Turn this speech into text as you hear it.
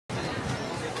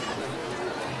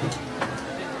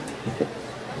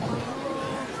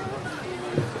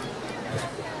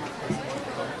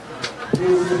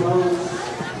Meus irmãos,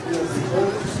 minhas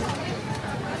irmãs,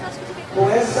 com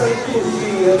essa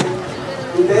liturgia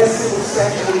do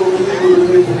 17º domingo do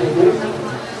mês de novembro,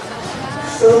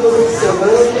 estamos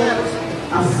encerrando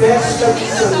a festa de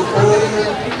Santana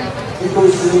de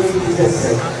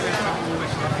 2017.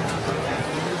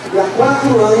 E há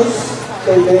 4 anos,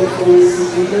 também com esse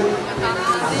dia,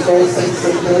 a festa de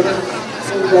Santana,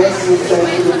 o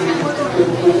 17º domingo do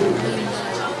mês,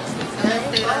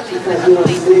 e fazendo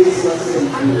as décimas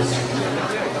leituras.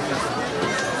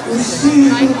 O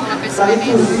espírito da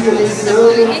liturgia desse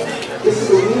ano, esse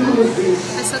domingo, nos diz: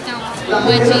 na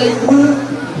primeira leitura,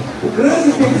 o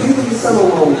grande pedido de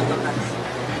Salomão.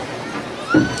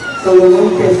 Salomão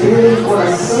quer ter um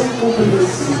coração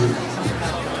compreensivo.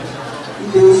 E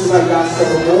Deus vai dar a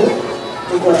Salomão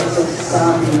um coração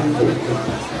sábio e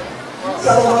inteligente.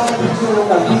 Salomão pediu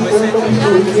na vida, não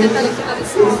pediu riqueza, ele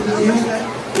pediu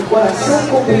o coração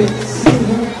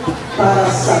compreensivo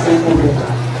para saber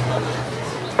governar.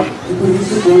 E por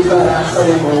isso Deus dará a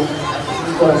Salomão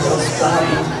um coração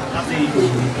sábio e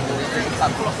inteligente.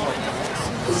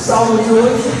 O salmo de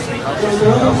hoje,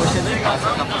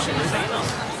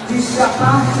 diz que a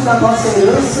parte da nossa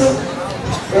herança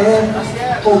é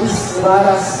observar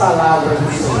as palavras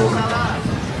do Senhor.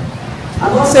 A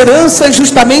nossa herança é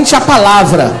justamente a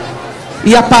palavra.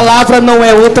 E a palavra não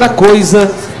é outra coisa,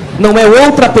 não é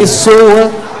outra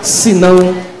pessoa,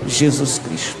 senão Jesus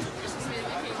Cristo.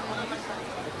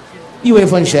 E o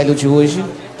Evangelho de hoje,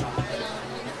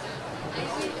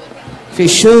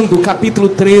 fechando o capítulo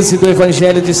 13 do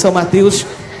Evangelho de São Mateus,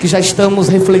 que já estamos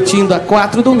refletindo há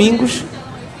 4 domingos,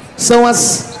 são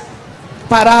as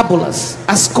parábolas,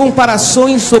 as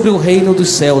comparações sobre o reino dos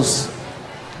céus.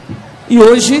 E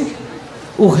hoje,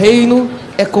 o reino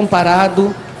é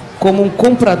comparado como um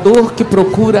comprador que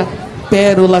procura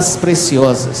pérolas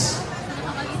preciosas.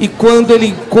 E quando ele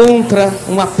encontra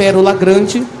uma pérola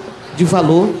grande, de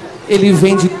valor, ele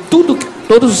vende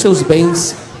todos os seus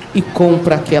bens e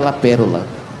compra aquela pérola.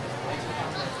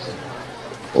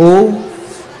 Ou,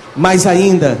 mais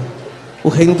ainda, o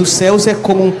reino dos céus é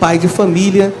como um pai de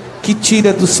família que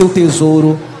tira do seu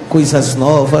tesouro coisas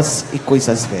novas e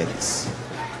coisas velhas.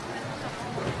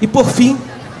 E por fim,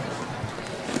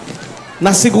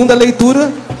 na segunda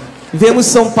leitura, vemos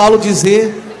São Paulo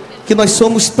dizer que nós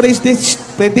somos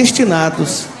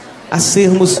predestinados a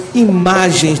sermos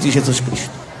imagens de Jesus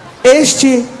Cristo.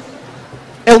 Este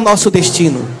é o nosso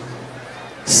destino,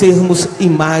 sermos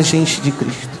imagens de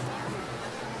Cristo.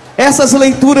 Essas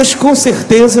leituras com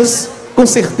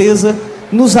certeza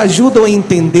nos ajudam a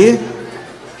entender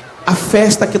a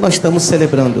festa que nós estamos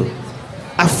celebrando,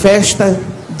 a festa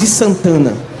de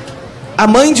Santana, a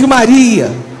mãe de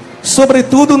Maria,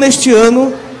 sobretudo neste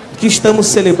ano que estamos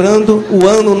celebrando o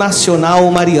ano nacional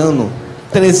mariano,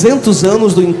 300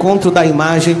 anos do encontro da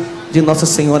imagem de Nossa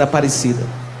Senhora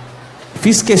Aparecida.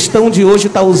 Fiz questão de hoje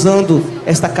estar usando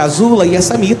esta casula e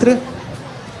essa mitra,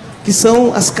 que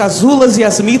são as casulas e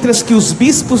as mitras que os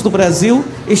bispos do Brasil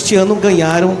este ano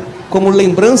ganharam como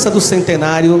lembrança do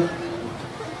centenário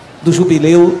do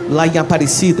jubileu lá em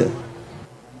Aparecida.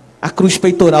 A cruz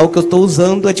peitoral que eu estou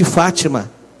usando é de Fátima.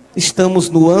 Estamos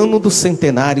no ano do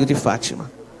centenário de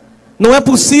Fátima. Não é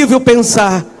possível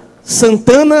pensar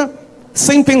Santana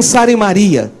sem pensar em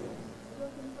Maria,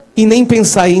 e nem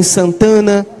pensar em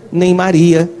Santana nem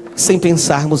Maria sem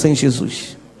pensarmos em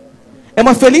Jesus. É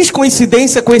uma feliz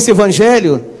coincidência com esse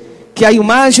evangelho que a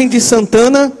imagem de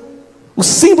Santana, o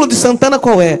símbolo de Santana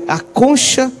qual é? A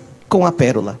concha com a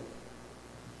pérola.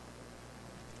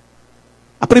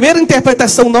 A primeira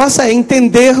interpretação nossa é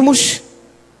entendermos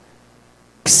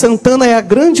que Santana é a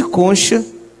grande concha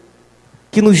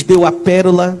que nos deu a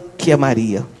pérola que é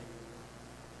Maria.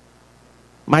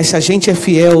 Mas se a gente é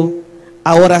fiel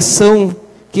à oração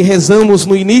que rezamos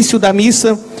no início da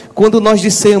missa, quando nós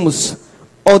dissemos: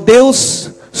 ó Deus,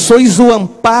 sois o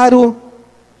amparo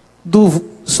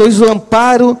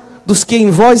dos que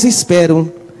em vós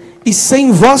esperam, e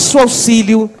sem vosso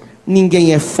auxílio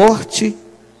ninguém é forte,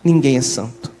 ninguém é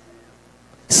santo.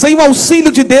 Sem o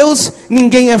auxílio de Deus,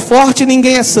 ninguém é forte,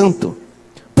 ninguém é santo.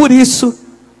 Por isso,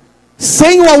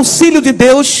 sem o auxílio de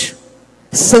Deus,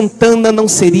 Santana não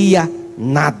seria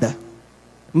nada,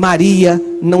 Maria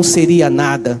não seria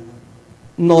nada,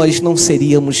 nós não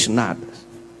seríamos nada.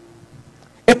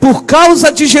 É por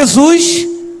causa de Jesus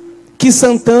que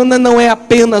Santana não é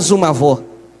apenas uma avó,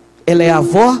 ela é a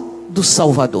avó do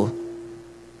Salvador.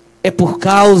 É por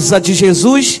causa de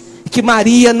Jesus que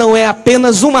Maria não é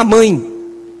apenas uma mãe,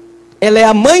 ela é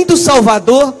a mãe do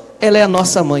Salvador, ela é a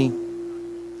nossa mãe.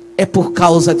 É por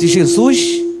causa de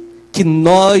Jesus que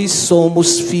nós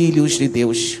somos filhos de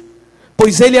Deus.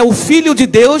 Pois Ele é o Filho de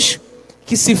Deus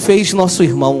que se fez nosso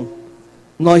irmão.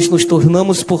 Nós nos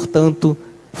tornamos, portanto,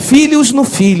 filhos no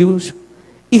Filho,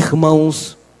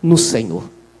 irmãos no Senhor.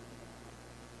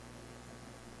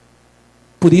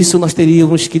 Por isso nós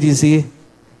teríamos que dizer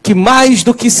que mais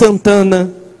do que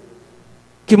Santana,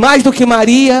 que mais do que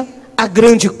Maria, a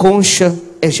grande concha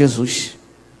é Jesus.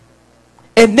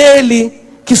 É nele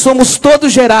que somos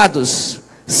todos gerados,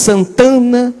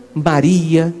 Santana,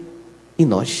 Maria e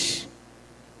nós.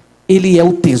 Ele é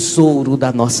o tesouro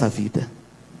da nossa vida.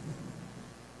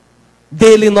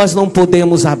 Dele nós não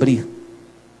podemos abrir.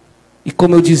 E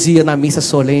como eu dizia na missa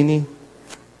solene,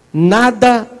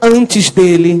 nada antes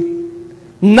dele,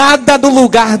 nada no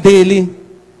lugar dele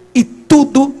e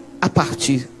tudo a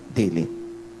partir dele.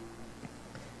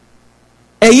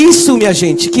 É isso, minha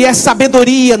gente, que é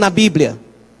sabedoria na Bíblia.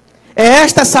 É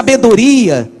esta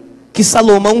sabedoria que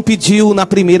Salomão pediu na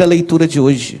primeira leitura de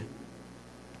hoje.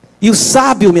 E o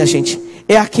sábio, minha gente,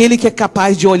 é aquele que é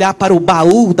capaz de olhar para o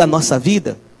baú da nossa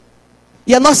vida.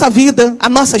 E a nossa vida, a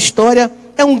nossa história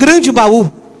é um grande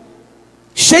baú,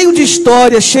 cheio de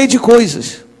histórias, cheio de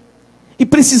coisas. E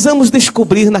precisamos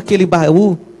descobrir naquele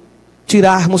baú,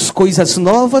 tirarmos coisas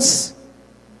novas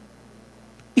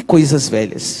e coisas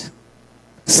velhas.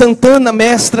 Santana,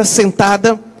 mestra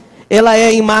sentada, ela é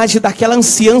a imagem daquela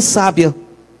anciã sábia,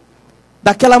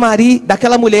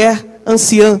 daquela mulher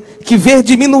anciã, que vê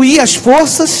diminuir as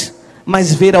forças,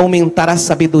 mas vê aumentar a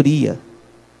sabedoria.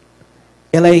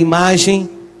 Ela é a imagem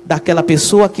daquela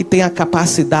pessoa que tem a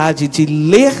capacidade de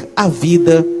ler a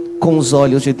vida com os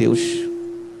olhos de Deus.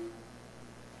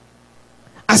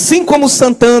 Assim como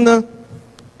Santana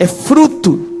é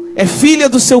fruto, é filha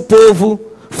do seu povo,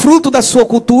 fruto da sua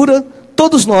cultura,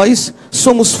 todos nós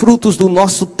somos frutos do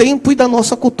nosso tempo e da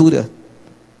nossa cultura.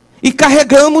 E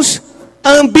carregamos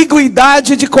a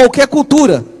ambiguidade de qualquer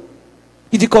cultura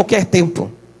e de qualquer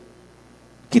tempo,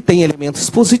 que tem elementos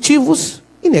positivos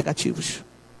e negativos.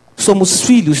 Somos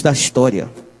filhos da história.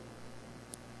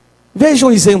 Veja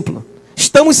um exemplo.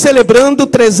 Estamos celebrando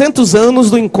 300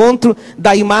 anos do encontro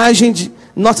da imagem de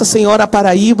Nossa Senhora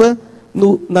Paraíba,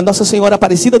 na Nossa Senhora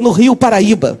Aparecida, no Rio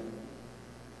Paraíba.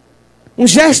 Um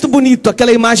gesto bonito,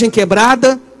 aquela imagem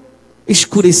quebrada,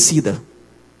 escurecida.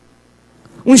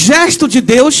 Um gesto de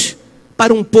Deus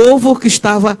para um povo que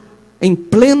estava em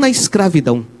plena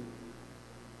escravidão.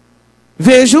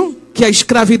 Vejam que a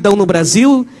escravidão no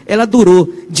Brasil, ela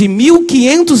durou de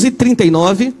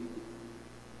 1539.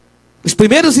 Os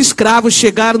primeiros escravos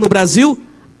chegaram no Brasil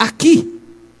aqui,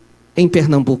 em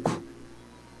Pernambuco.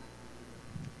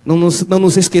 Não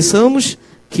nos esqueçamos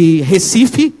que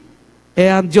Recife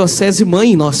é a diocese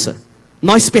mãe nossa.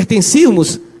 Nós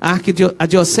pertencíamos à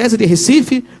diocese de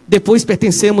Recife, depois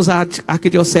pertencemos à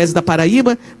arquidiocese da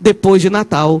Paraíba, depois de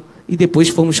Natal, e depois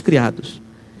fomos criados.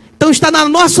 Então está na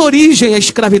nossa origem a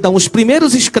escravidão. Os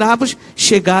primeiros escravos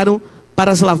chegaram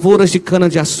para as lavouras de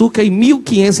cana-de-açúcar em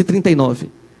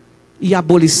 1539. E a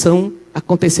abolição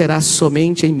acontecerá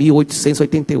somente em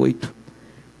 1888.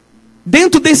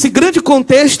 Dentro desse grande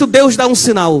contexto, Deus dá um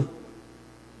sinal.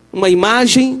 Uma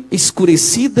imagem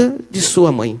escurecida de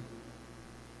sua mãe.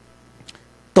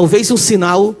 Talvez um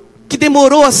sinal que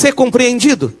demorou a ser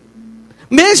compreendido.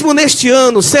 Mesmo neste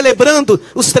ano, celebrando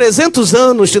os 300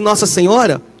 anos de Nossa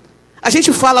Senhora, a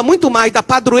gente fala muito mais da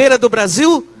padroeira do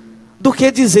Brasil do que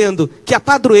dizendo que a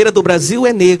padroeira do Brasil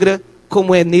é negra,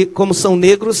 como são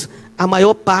negros a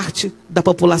maior parte da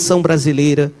população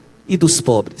brasileira e dos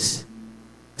pobres.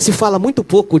 Se fala muito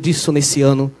pouco disso nesse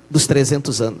ano dos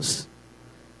 300 anos.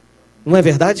 Não é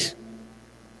verdade?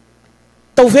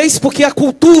 Talvez porque a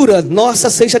cultura nossa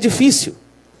seja difícil.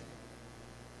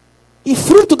 E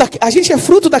a gente é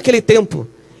fruto daquele tempo.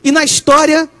 E na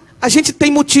história, a gente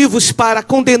tem motivos para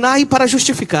condenar e para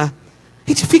justificar. A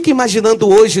gente fica imaginando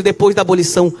hoje, depois da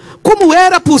abolição, como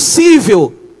era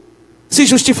possível se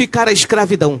justificar a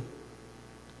escravidão.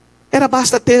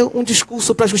 Basta ter um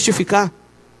discurso para justificar.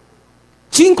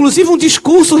 Tinha inclusive um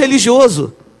discurso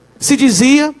religioso. Se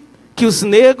dizia que os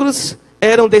negros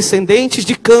eram descendentes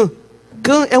de Cã.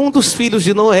 Cã é um dos filhos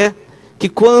de Noé, que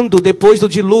quando, depois do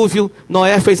dilúvio,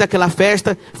 Noé fez aquela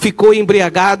festa, ficou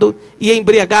embriagado, e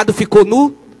embriagado ficou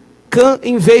nu. Cã,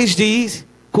 em vez de ir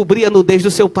cobrir a nudez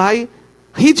do seu pai,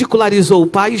 ridicularizou o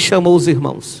pai e chamou os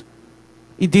irmãos.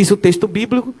 E diz o texto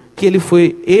bíblico que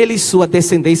ele e sua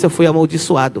descendência foi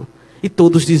amaldiçoado. E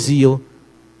todos diziam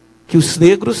que os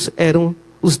negros eram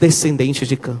os descendentes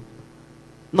de Cã.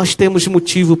 Nós temos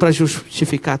motivo para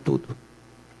justificar tudo.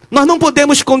 Nós não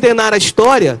podemos condenar a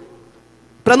história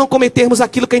para não cometermos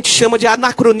aquilo que a gente chama de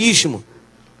anacronismo.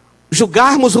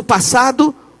 julgarmos o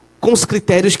passado com os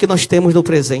critérios que nós temos no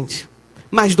presente.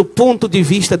 Mas do ponto de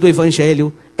vista do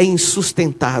Evangelho, é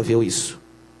insustentável isso.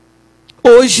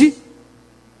 Hoje,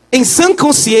 em sã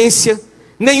consciência,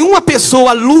 nenhuma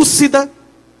pessoa lúcida,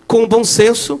 com bom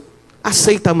senso,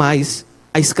 aceita mais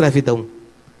a escravidão.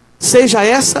 Seja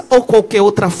essa ou qualquer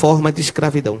outra forma de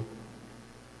escravidão.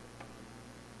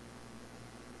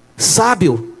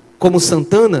 Sábio, como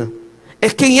Santana, é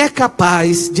quem é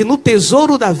capaz de, no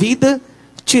tesouro da vida,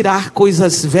 tirar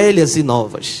coisas velhas e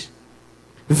novas.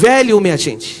 Velho, minha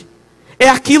gente, é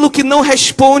aquilo que não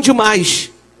responde mais,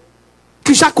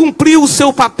 que já cumpriu o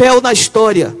seu papel na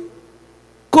história.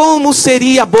 Como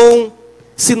seria bom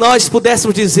se nós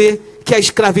pudéssemos dizer que a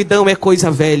escravidão é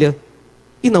coisa velha?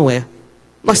 E não é.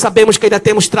 Nós sabemos que ainda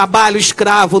temos trabalho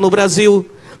escravo no Brasil.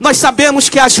 Nós sabemos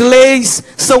que as leis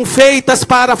são feitas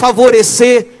para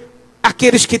favorecer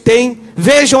aqueles que têm.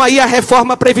 Vejam aí a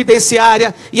reforma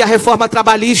previdenciária e a reforma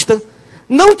trabalhista.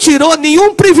 Não tirou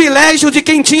nenhum privilégio de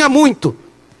quem tinha muito.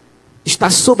 Está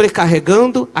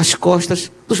sobrecarregando as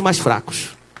costas dos mais fracos.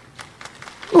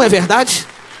 Não é verdade?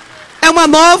 É uma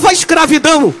nova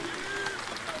escravidão.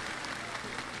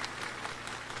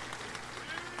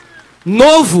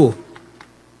 Novo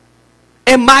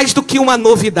é mais do que uma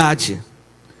novidade.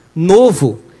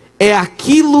 Novo é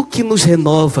aquilo que nos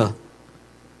renova,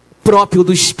 próprio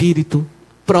do Espírito,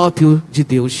 próprio de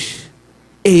Deus.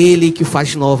 É Ele que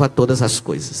faz nova todas as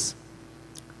coisas.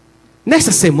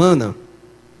 Nesta semana,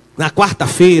 na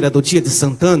quarta-feira do dia de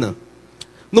Santana,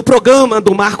 no programa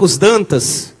do Marcos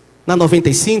Dantas, na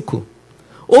 95,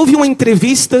 houve uma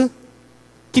entrevista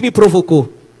que me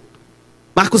provocou.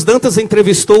 Marcos Dantas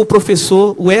entrevistou o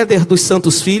professor Éder dos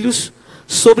Santos Filhos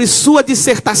sobre sua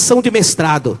dissertação de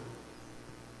mestrado.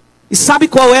 E sabe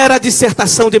qual era a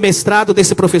dissertação de mestrado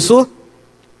desse professor?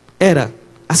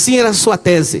 Assim era a sua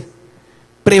tese: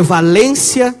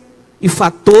 prevalência e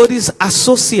fatores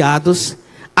associados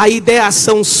à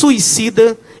ideação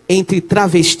suicida entre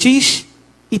travestis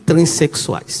e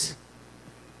transexuais.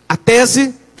 A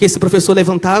tese que esse professor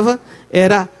levantava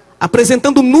era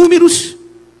apresentando números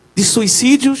de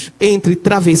suicídios entre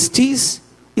travestis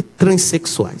e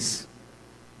transexuais.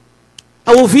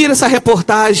 Ao ouvir essa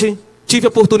reportagem, tive a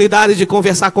oportunidade de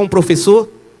conversar com o professor.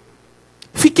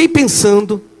 Fiquei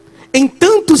pensando em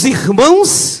tantos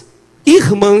irmãos e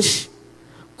irmãs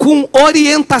com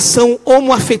orientação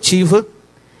homoafetiva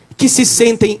que se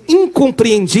sentem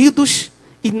incompreendidos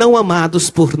e não amados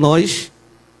por nós,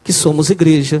 que somos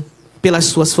igreja, pelas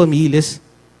suas famílias,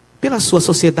 pela sua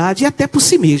sociedade e até por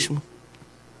si mesmo.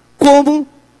 Como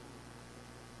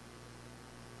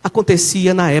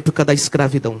acontecia na época da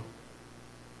escravidão.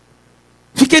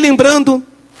 Fiquei lembrando,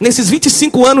 nesses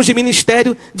 25 anos de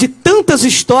ministério, de tantas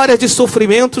histórias de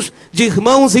sofrimentos de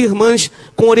irmãos e irmãs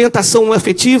com orientação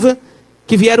afetiva,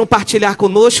 que vieram partilhar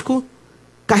conosco,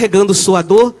 carregando sua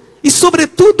dor, e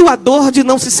sobretudo a dor de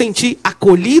não se sentir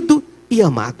acolhido e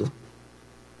amado.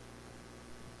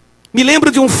 Me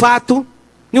lembro de um fato,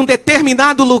 em um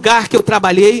determinado lugar que eu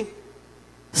trabalhei.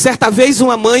 Certa vez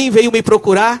uma mãe veio me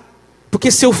procurar,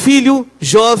 porque seu filho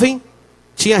jovem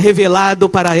tinha revelado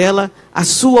para ela a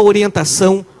sua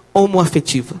orientação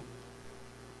homoafetiva.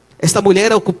 Esta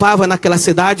mulher ocupava naquela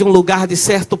cidade um lugar de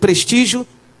certo prestígio,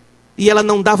 e ela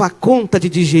não dava conta de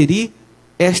digerir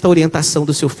esta orientação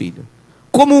do seu filho.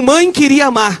 Como mãe queria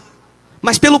amar,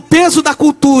 mas pelo peso da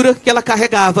cultura que ela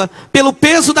carregava, pelo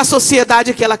peso da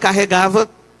sociedade que ela carregava,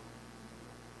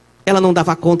 ela não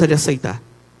dava conta de aceitar.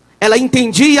 Ela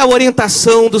entendia a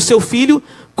orientação do seu filho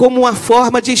como uma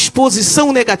forma de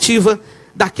exposição negativa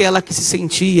daquela que se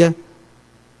sentia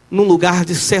num lugar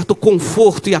de certo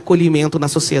conforto e acolhimento na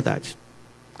sociedade.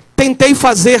 Tentei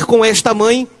fazer com esta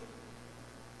mãe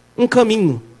um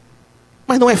caminho,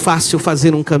 mas não é fácil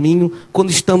fazer um caminho quando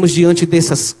estamos diante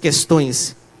dessas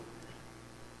questões.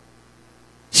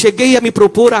 Cheguei a me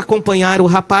propor a acompanhar o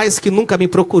rapaz que nunca me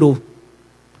procurou.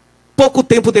 Pouco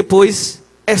tempo depois,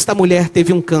 esta mulher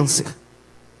teve um câncer.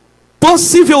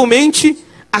 Possivelmente,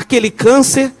 aquele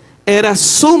câncer era a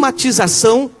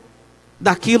somatização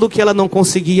daquilo que ela não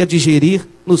conseguia digerir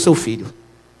no seu filho.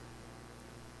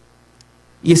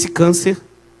 E esse câncer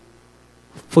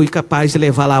foi capaz de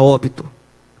levá-la a óbito.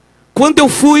 Quando eu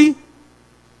fui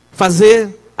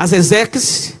fazer as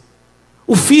exéquias,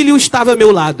 o filho estava ao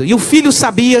meu lado. E o filho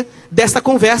sabia dessa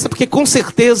conversa, porque com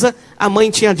certeza a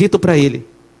mãe tinha dito para ele.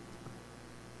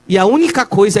 E a única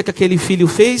coisa que aquele filho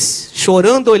fez,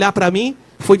 chorando, olhar para mim,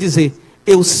 foi dizer: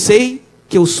 eu sei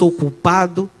que eu sou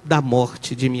culpado da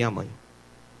morte de minha mãe.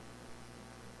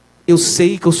 Eu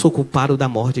sei que eu sou culpado da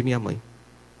morte de minha mãe.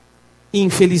 E,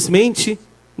 infelizmente,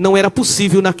 não era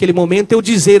possível naquele momento eu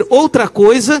dizer outra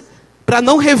coisa para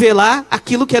não revelar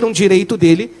aquilo que era um direito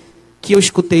dele, que eu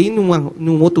escutei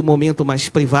num outro momento mais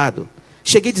privado.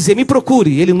 Cheguei a dizer, me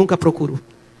procure, ele nunca procurou.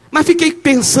 Mas fiquei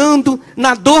pensando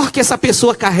na dor que essa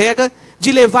pessoa carrega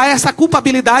de levar essa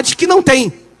culpabilidade que não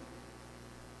tem.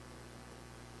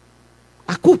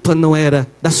 A culpa não era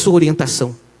da sua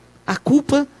orientação. A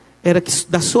culpa era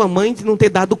da sua mãe de não ter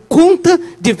dado conta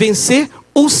de vencer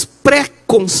os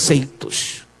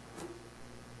preconceitos.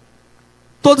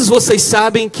 Todos vocês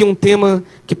sabem que um tema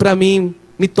que para mim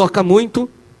me toca muito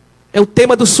é o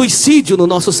tema do suicídio no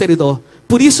nosso Seridó.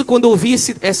 Por isso, quando eu ouvi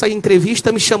essa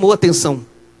entrevista, me chamou a atenção.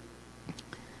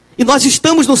 E nós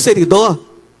estamos no Seridó,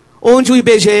 onde o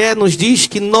IBGE nos diz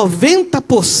que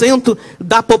 90%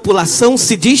 da população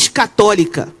se diz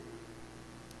católica.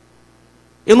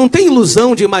 Eu não tenho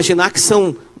ilusão de imaginar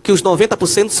que os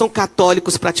 90% são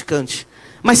católicos praticantes.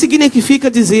 Mas significa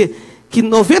dizer que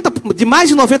de mais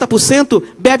de 90%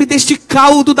 bebe deste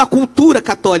caldo da cultura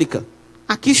católica.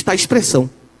 Aqui está a expressão,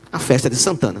 a festa de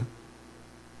Santana.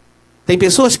 Tem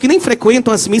pessoas que nem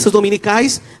frequentam as missas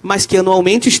dominicais, mas que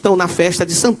anualmente estão na festa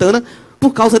de Santana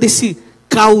por causa desse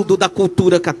caldo da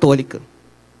cultura católica.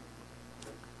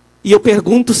 E eu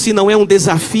pergunto se não é um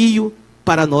desafio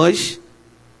para nós,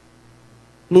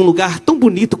 num lugar tão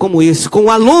bonito como esse, com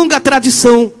uma longa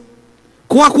tradição,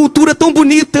 com a cultura tão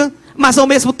bonita, mas ao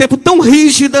mesmo tempo tão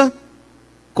rígida,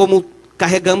 como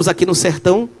carregamos aqui no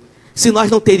sertão, se nós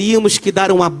não teríamos que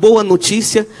dar uma boa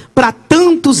notícia para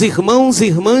tantos irmãos e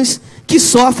irmãs que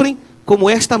sofrem como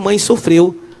esta mãe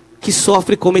sofreu, que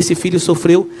sofre como esse filho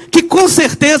sofreu, que com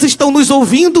certeza estão nos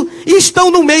ouvindo e estão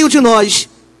no meio de nós,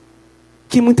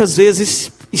 que muitas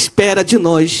vezes espera de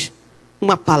nós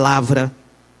uma palavra,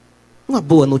 uma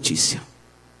boa notícia.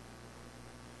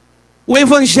 O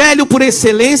evangelho por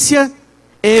excelência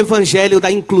é evangelho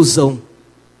da inclusão.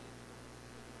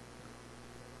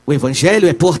 O evangelho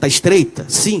é porta estreita?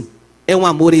 Sim. É um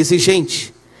amor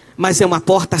exigente, mas é uma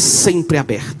porta sempre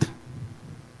aberta.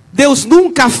 Deus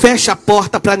nunca fecha a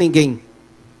porta para ninguém.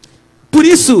 Por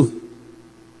isso,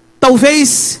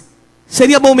 talvez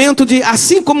seria momento de,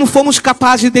 assim como fomos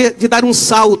capazes de dar um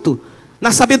salto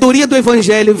na sabedoria do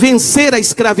evangelho, vencer a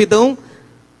escravidão,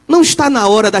 não está na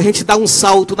hora da gente dar um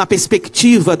salto na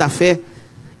perspectiva da fé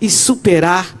e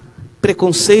superar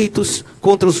preconceitos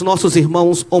contra os nossos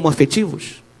irmãos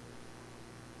homoafetivos?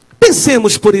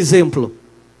 Pensemos, por exemplo,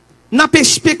 na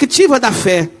perspectiva da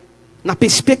fé. Na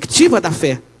perspectiva da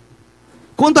fé.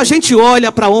 Quando a gente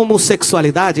olha para a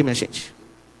homossexualidade, minha gente,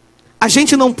 a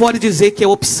gente não pode dizer que é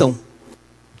opção.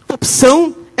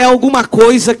 Opção é alguma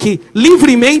coisa que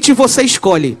livremente você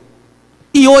escolhe.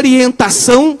 E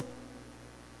orientação,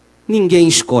 ninguém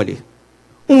escolhe.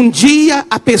 Um dia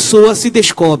a pessoa se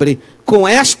descobre com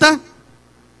esta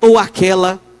ou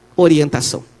aquela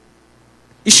orientação.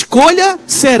 Escolha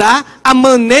será a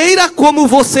maneira como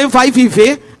você vai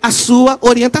viver a sua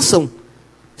orientação.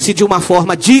 Se de uma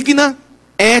forma digna,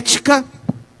 ética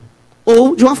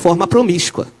ou de uma forma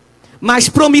promíscua. Mas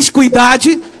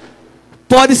promiscuidade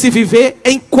pode se viver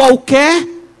em qualquer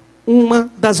uma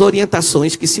das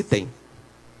orientações que se tem.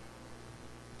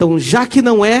 Então, já que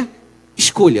não é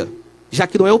escolha, já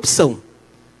que não é opção,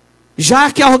 já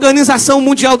que a Organização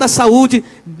Mundial da Saúde,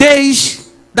 desde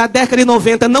a década de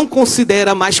 90, não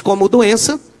considera mais como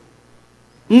doença,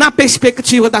 na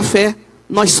perspectiva da fé,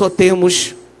 nós só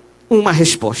temos uma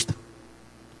resposta.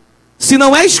 Se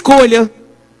não é escolha,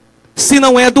 se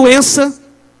não é doença,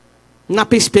 na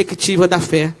perspectiva da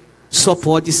fé, só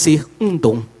pode ser um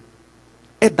dom.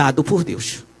 É dado por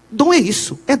Deus. Dom é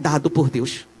isso, é dado por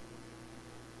Deus.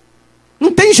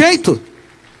 Não tem jeito.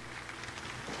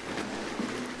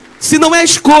 Se não é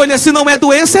escolha, se não é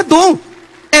doença, é dom.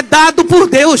 É dado por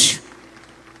Deus.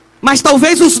 Mas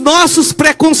talvez os nossos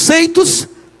preconceitos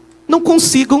não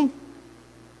consigam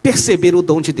perceber o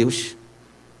dom de Deus.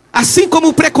 Assim como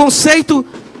o preconceito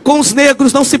com os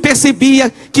negros não se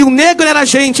percebia que o negro era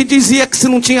gente e dizia que se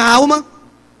não tinha alma,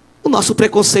 o nosso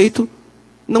preconceito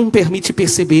não permite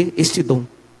perceber este dom.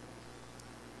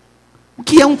 O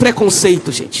que é um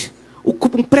preconceito, gente?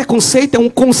 Um preconceito é um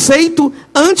conceito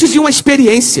antes de uma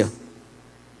experiência.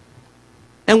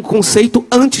 É um conceito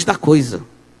antes da coisa.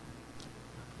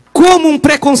 Como um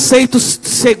preconceito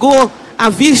cegou a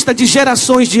vista de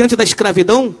gerações diante da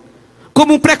escravidão,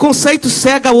 como um preconceito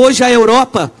cega hoje a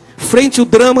Europa frente ao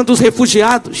drama dos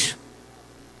refugiados.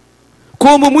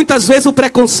 Como muitas vezes o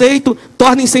preconceito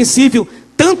torna insensível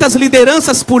tantas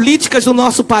lideranças políticas do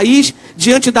nosso país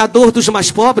diante da dor dos mais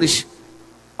pobres,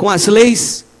 com as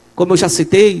leis, como eu já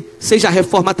citei, seja a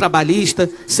reforma trabalhista,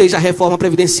 seja a reforma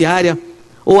previdenciária,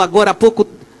 ou agora há pouco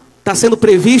está sendo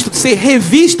previsto de ser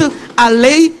revista a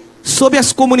lei sobre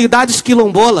as comunidades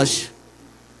quilombolas.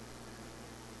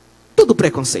 tudo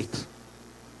preconceito.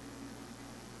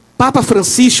 Papa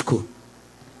Francisco,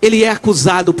 ele é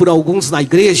acusado por alguns na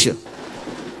igreja,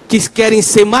 que querem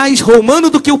ser mais romano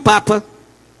do que o Papa,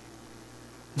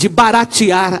 de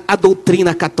baratear a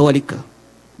doutrina católica.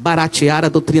 Baratear a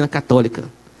doutrina católica.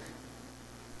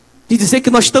 De dizer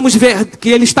que que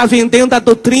ele está vendendo a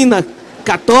doutrina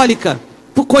católica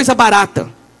por coisa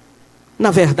barata.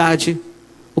 Na verdade,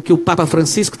 o que o Papa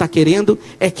Francisco está querendo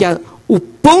é que o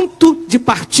ponto de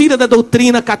partida da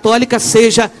doutrina católica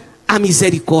seja a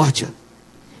misericórdia.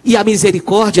 E a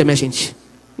misericórdia, minha gente,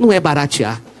 não é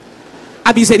baratear.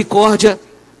 A misericórdia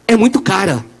é muito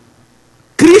cara.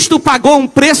 Cristo pagou um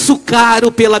preço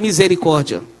caro pela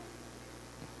misericórdia.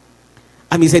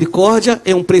 A misericórdia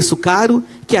é um preço caro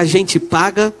que a gente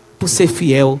paga por ser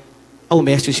fiel ao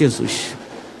Mestre Jesus.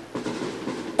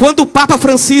 Quando o Papa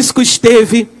Francisco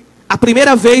esteve a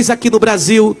primeira vez aqui no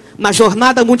Brasil, na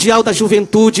Jornada Mundial da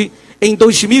Juventude, em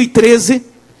 2013,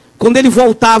 quando ele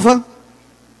voltava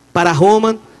para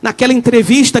Roma, naquela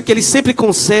entrevista que ele sempre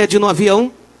concede no avião,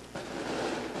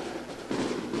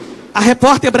 a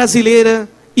repórter brasileira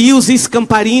Ilse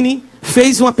Scamparini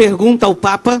fez uma pergunta ao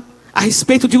Papa a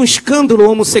respeito de um escândalo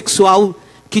homossexual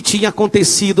que tinha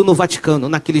acontecido no Vaticano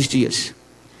naqueles dias.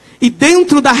 E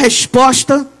dentro da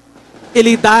resposta,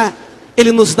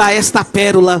 ele nos dá esta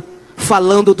pérola,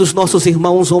 falando dos nossos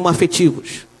irmãos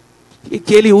homoafetivos. E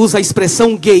que ele usa a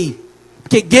expressão gay.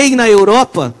 Porque gay na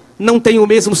Europa não tem o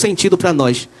mesmo sentido para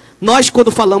nós. Nós, quando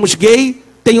falamos gay,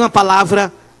 tem uma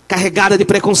palavra carregada de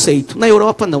preconceito. Na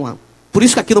Europa, não há. Por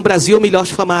isso que aqui no Brasil é melhor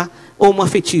chamar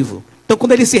homoafetivo. Então,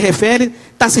 quando ele se refere,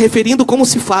 está se referindo como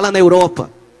se fala na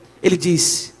Europa. Ele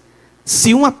diz: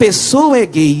 se uma pessoa é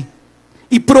gay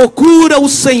e procura o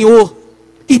Senhor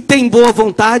e tem boa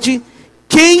vontade,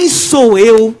 quem sou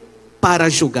eu para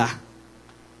julgar?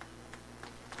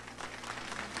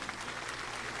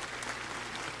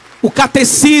 O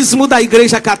catecismo da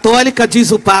Igreja Católica,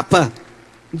 diz o Papa,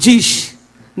 diz: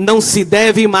 não se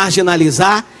deve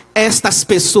marginalizar estas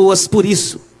pessoas, por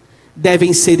isso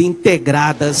devem ser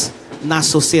integradas na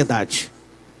sociedade.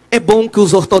 É bom que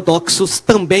os ortodoxos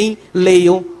também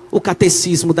leiam o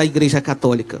catecismo da Igreja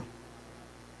Católica.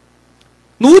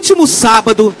 No último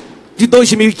sábado de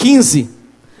 2015,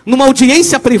 numa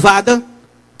audiência privada,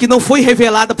 que não foi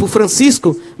revelada por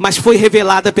Francisco, mas foi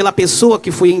revelada pela pessoa que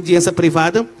foi em audiência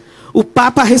privada, o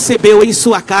Papa recebeu em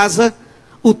sua casa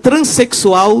o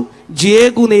transexual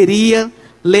Diego Neria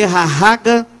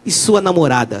Lerrahaga e sua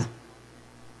namorada.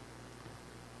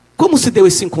 Como se deu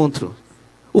esse encontro?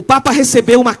 O Papa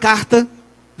recebeu uma carta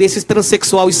desse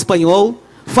transexual espanhol,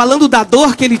 falando da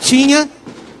dor que ele tinha,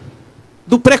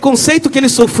 do preconceito que ele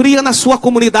sofria na sua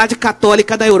comunidade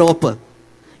católica da Europa.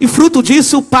 E fruto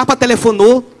disso, o Papa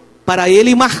telefonou para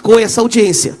ele e marcou essa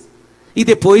audiência. E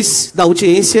depois da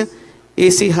audiência,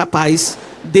 esse rapaz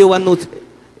deu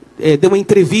uma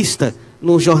entrevista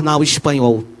no jornal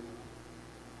espanhol.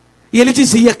 E ele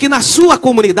dizia que na sua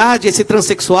comunidade, esse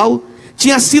transexual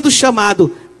tinha sido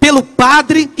chamado pelo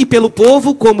padre e pelo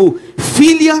povo como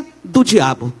filha do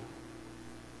diabo.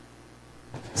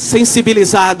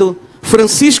 Sensibilizado,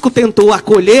 Francisco tentou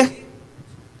acolher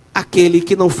aquele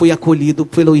que não foi acolhido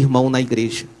pelo irmão na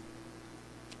igreja.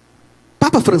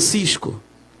 Papa Francisco,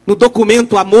 no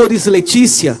documento Amores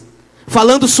Letícia,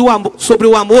 falando sobre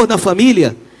o amor na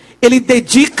família, ele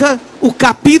dedica o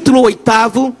capítulo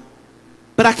 8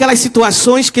 para aquelas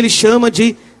situações que ele chama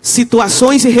de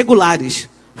situações irregulares,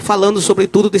 falando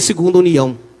sobretudo de segunda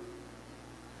união.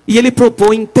 E ele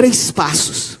propõe 3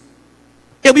 passos.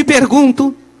 Eu me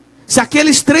pergunto se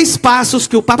aqueles 3 passos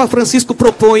que o Papa Francisco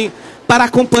propõe para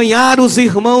acompanhar os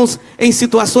irmãos em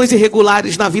situações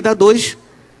irregulares na vida 2,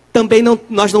 também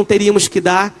nós não teríamos que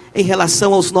dar em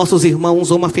relação aos nossos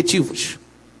irmãos homoafetivos.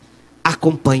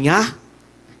 Acompanhar,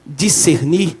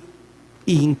 discernir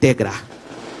e integrar.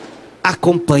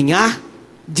 Acompanhar,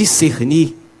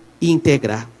 discernir e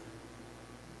integrar.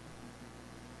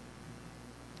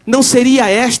 Não seria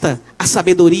esta a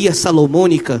sabedoria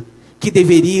salomônica que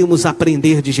deveríamos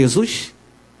aprender de Jesus?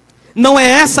 Não é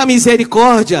essa a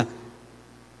misericórdia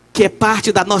que é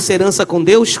parte da nossa herança com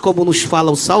Deus, como nos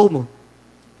fala o Salmo?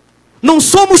 Não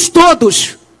somos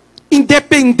todos,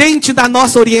 independente da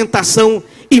nossa orientação,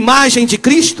 imagem de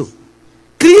Cristo?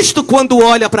 Cristo, quando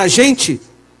olha para a gente,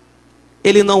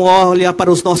 Ele não olha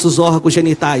para os nossos órgãos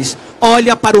genitais,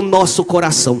 olha para o nosso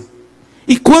coração.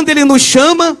 E quando Ele nos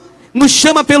chama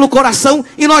pelo coração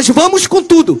e nós vamos com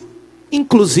tudo,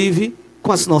 inclusive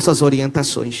com as nossas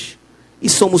orientações. E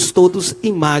somos todos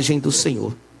imagem do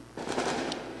Senhor.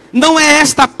 Não é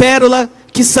esta pérola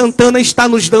que Santana está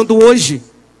nos dando hoje,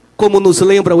 como nos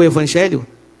lembra o Evangelho?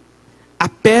 a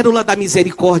pérola da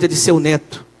misericórdia de seu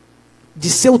neto, de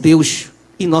seu Deus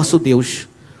e nosso Deus,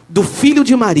 do Filho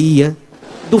de Maria,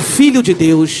 do Filho de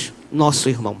Deus, nosso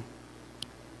irmão.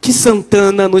 Que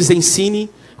Santana nos ensine,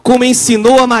 como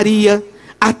ensinou a Maria,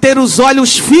 a ter os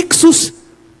olhos fixos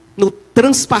no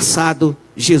transpassado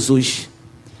Jesus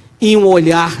e um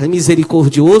olhar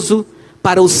misericordioso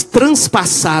para os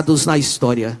transpassados na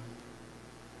história.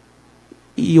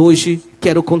 E hoje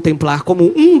quero contemplar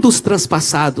como um dos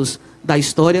transpassados da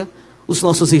história os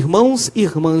nossos irmãos e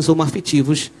irmãs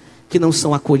homoafetivos que não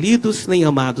são acolhidos nem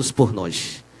amados por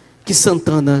nós. Que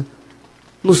Santana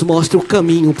nos mostre o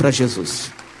caminho para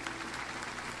Jesus.